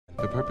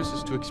purpose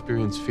is to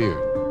experience fear.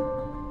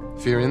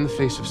 Fear in the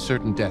face of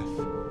certain death.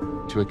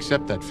 To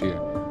accept that fear.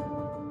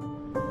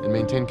 And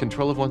maintain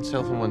control of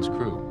oneself and one's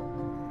crew.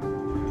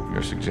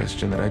 Your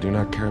suggestion that I do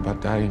not care about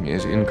dying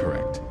is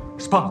incorrect.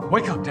 Spock,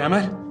 wake up, damn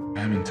it!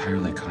 I am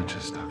entirely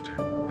conscious, Doctor.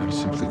 I'm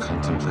simply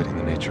contemplating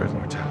the nature of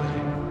mortality.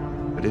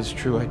 It is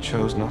true I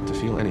chose not to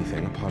feel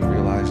anything upon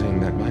realizing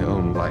that my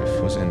own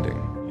life was ending.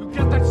 You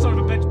get that son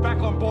of a bitch back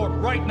on board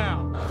right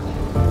now!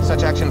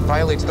 Such action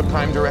violates the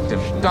Prime Directive.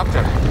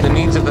 Doctor, the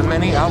needs of the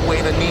many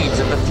outweigh the needs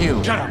of the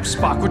few. Shut up,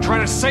 Spock! We're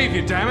trying to save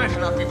you, damn it!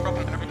 Cannot be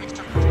broken, everything's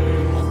turned.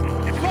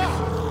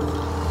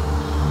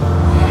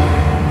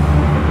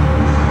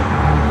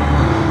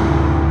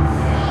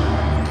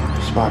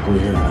 Spock were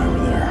here and I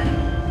were there.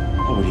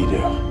 What would he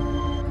do?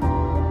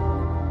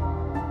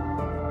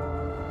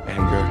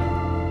 Anger.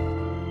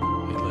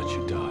 He'd let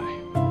you die.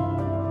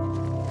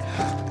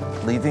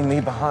 Leaving me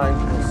behind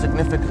will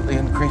significantly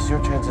increase your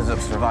chances of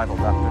survival,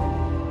 Doctor.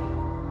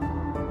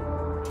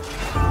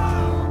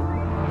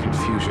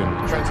 Confusion.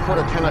 The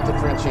transporter cannot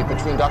differentiate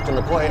between Dr.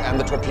 McCoy and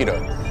the torpedo.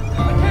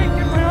 I can't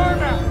get my arm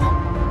out!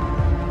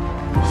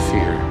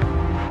 Fear.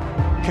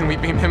 Can we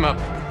beam him up?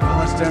 Well,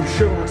 that's damn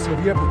sure, so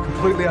yeah, but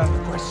completely out of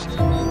the question.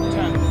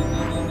 10,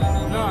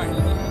 9,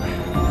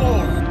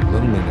 4.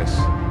 Loneliness.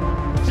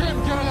 Jim,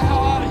 get her the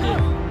hell out of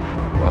here!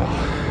 Well,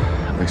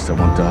 at least I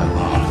won't die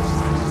alone.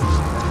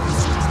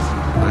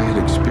 I had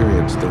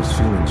experienced those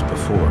feelings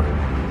before.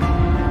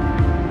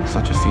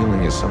 Such a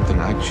feeling is something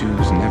I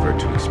choose never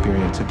to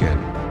experience again.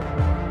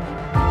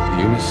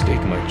 You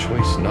mistake my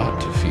choice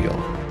not to feel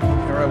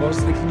Here I was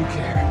thinking you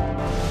cared.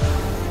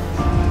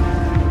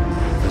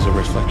 as a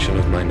reflection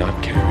of my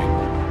not caring.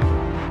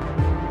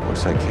 Of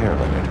course I care,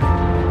 Leonard.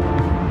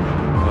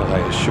 Well, I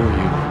assure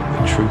you,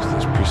 the truth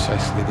is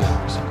precisely the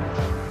opposite.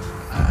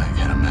 I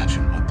can't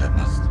imagine what that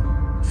must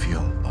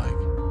feel like.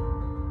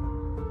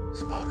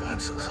 Spock, I'm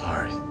so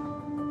sorry.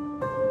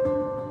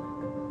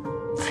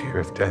 Fear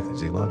of death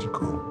is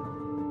illogical.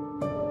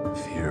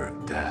 Fear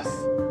of death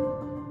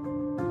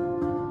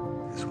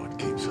is what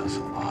keeps us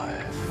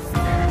alive.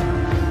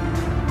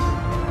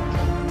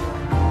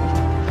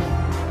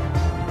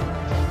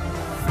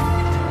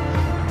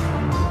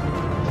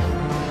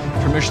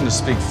 Permission to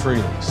speak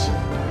freely, sir.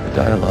 The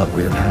dialogue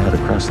we have had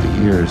across the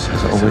years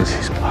has always...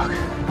 Spock.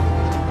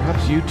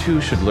 Perhaps you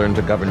too should learn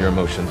to govern your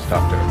emotions,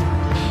 Doctor.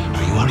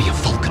 Are you out of your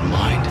Vulcan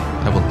mind?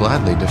 I will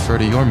gladly defer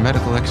to your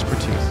medical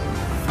expertise.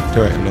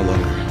 Sir, I am no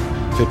longer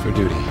fit for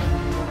duty.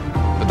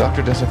 The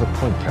doctor does have a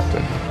point,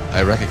 Captain.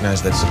 I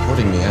recognize that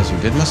supporting me as you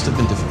did must have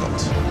been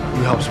difficult.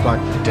 You helped Spock.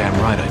 Damn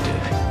right I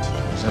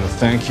did. Is that a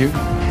thank you?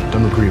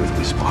 Don't agree with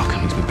me, Spock.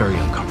 It makes me very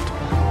uncomfortable.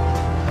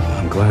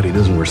 I'm glad he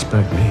doesn't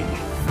respect me.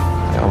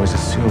 I always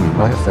assumed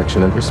my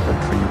affection and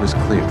respect for you was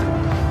clear.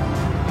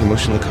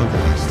 Emotionally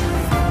compromised.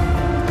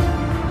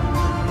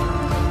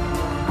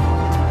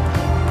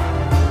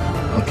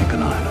 I'll keep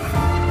an eye on him.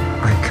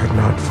 I could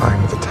not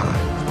find the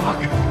time Spock,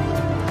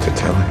 to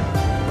tell him.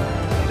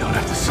 you don't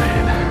have to say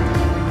it.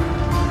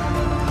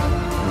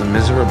 The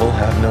miserable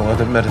have no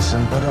other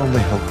medicine but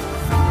only hope.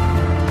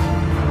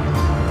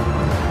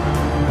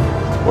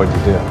 What'd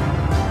you do?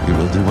 We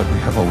will do what we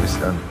have always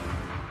done.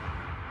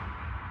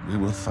 We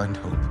will find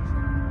hope.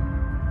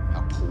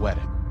 How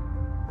poetic.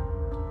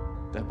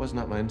 That was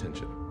not my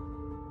intention.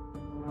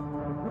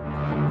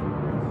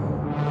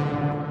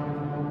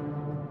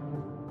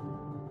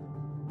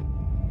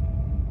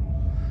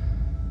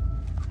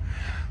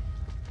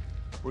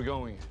 We're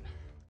going in.